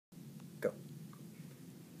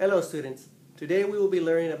Hello students, today we will be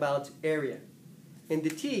learning about area. In the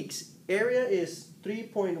TEKS, area is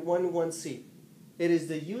 3.11c. It is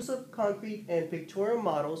the use of concrete and pictorial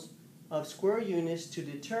models of square units to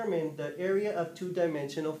determine the area of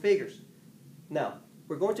two-dimensional figures. Now,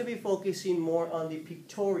 we're going to be focusing more on the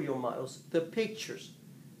pictorial models, the pictures.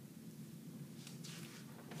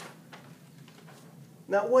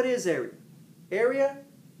 Now, what is area? Area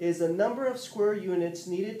is the number of square units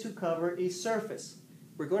needed to cover a surface.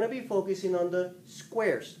 We're going to be focusing on the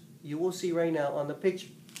squares. You will see right now on the picture.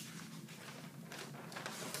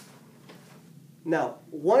 Now,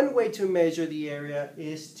 one way to measure the area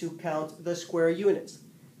is to count the square units.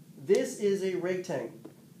 This is a rectangle.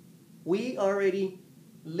 We already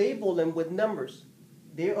label them with numbers.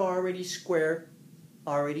 They are already square,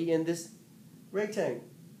 already in this rectangle.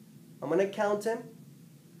 I'm going to count them.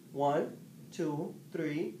 1, 2,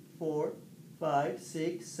 3, 4, 5,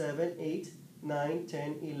 6, 7, 8, 9,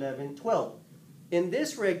 10, 11, 12. In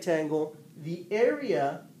this rectangle, the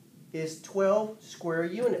area is 12 square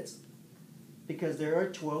units because there are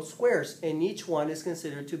 12 squares and each one is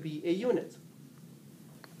considered to be a unit.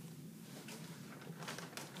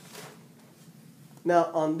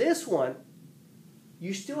 Now on this one,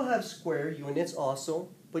 you still have square units also,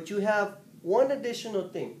 but you have one additional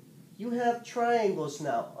thing. You have triangles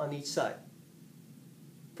now on each side.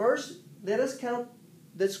 First, let us count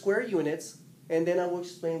the square units and then I will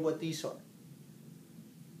explain what these are.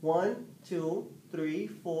 1, 2, 3,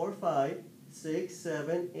 4, 5, 6,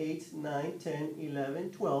 7, 8, 9, 10,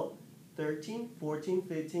 11, 12, 13, 14,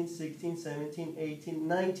 15, 16, 17, 18,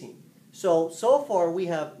 19. So far we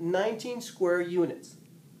have 19 square units.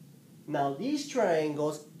 Now these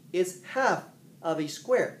triangles is half of a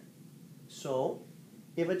square. So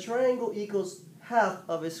if a triangle equals half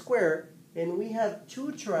of a square and we have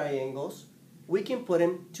two triangles, we can put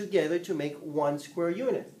them together to make one square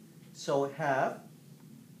unit. So half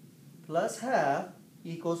plus half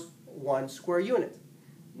equals 1 square unit.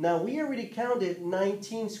 Now we already counted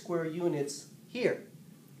 19 square units here.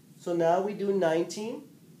 So now we do 19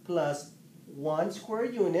 plus 1 square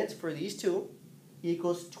unit for these two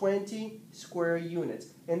equals 20 square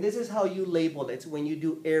units. And this is how you label it when you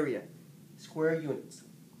do area, square units.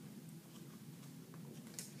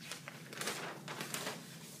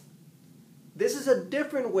 This is a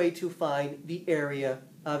different way to find the area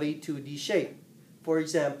of a 2D shape. For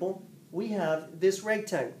example, we have this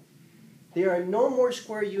rectangle. There are no more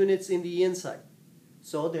square units in the inside,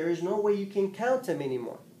 so there is no way you can count them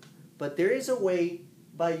anymore. But there is a way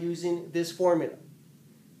by using this formula.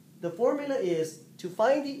 The formula is to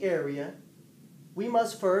find the area, we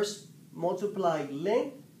must first multiply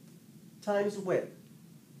length times width.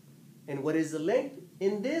 And what is the length?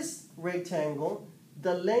 In this rectangle,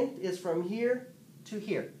 the length is from here to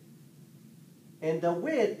here. And the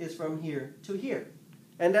width is from here to here.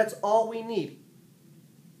 And that's all we need.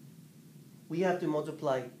 We have to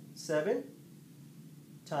multiply 7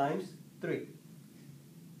 times 3.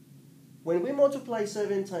 When we multiply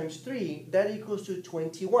 7 times 3, that equals to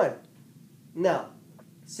 21. Now,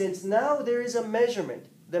 since now there is a measurement,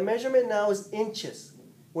 the measurement now is inches.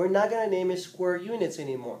 We're not going to name it square units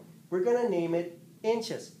anymore. We're going to name it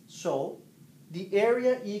inches. So, the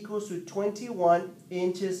area equals to 21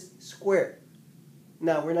 inches squared.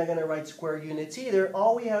 Now, we're not going to write square units either.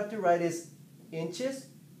 All we have to write is inches,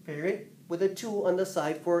 period, with a 2 on the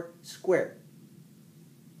side for square.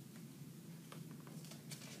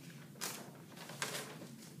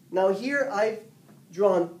 Now here I've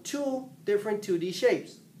drawn two different 2D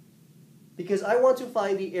shapes because I want to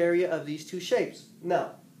find the area of these two shapes.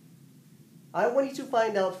 Now, I want you to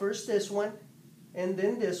find out first this one and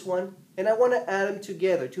then this one, and I want to add them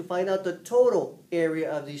together to find out the total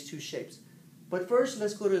area of these two shapes. But first,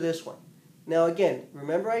 let's go to this one. Now again,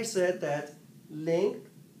 remember I said that length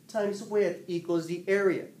times width equals the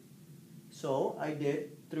area. So I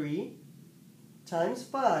did 3 times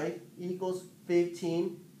 5 equals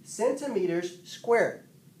 15 centimeters squared.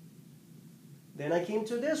 Then I came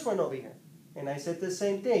to this one over here, and I said the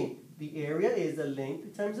same thing. The area is the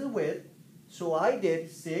length times the width. So I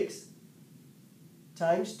did 6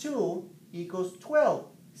 times 2 equals 12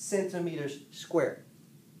 centimeters squared.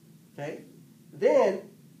 Okay? Then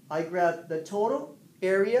I grabbed the total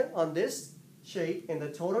area on this shape and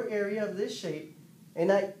the total area of this shape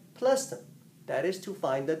and I plus them. That is to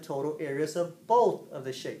find the total areas of both of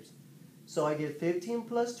the shapes. So I get 15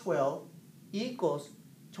 plus 12 equals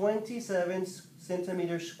 27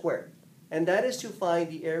 centimeters squared. And that is to find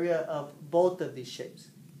the area of both of these shapes.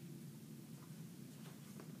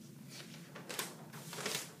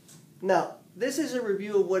 Now, this is a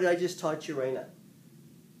review of what I just taught you right now.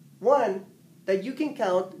 One, that you can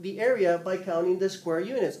count the area by counting the square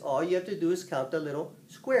units. All you have to do is count the little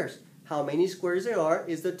squares. How many squares there are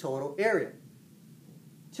is the total area.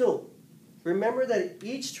 2. Remember that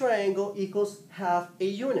each triangle equals half a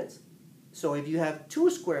unit. So if you have 2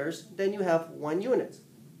 squares, then you have 1 unit.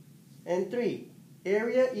 And 3.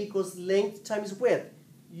 Area equals length times width.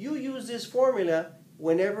 You use this formula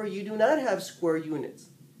whenever you do not have square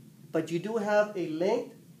units, but you do have a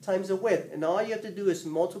length times a width, and all you have to do is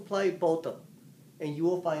multiply both of them, and you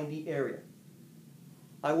will find the area.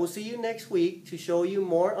 I will see you next week to show you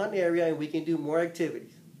more on area, and we can do more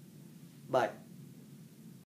activities. Bye.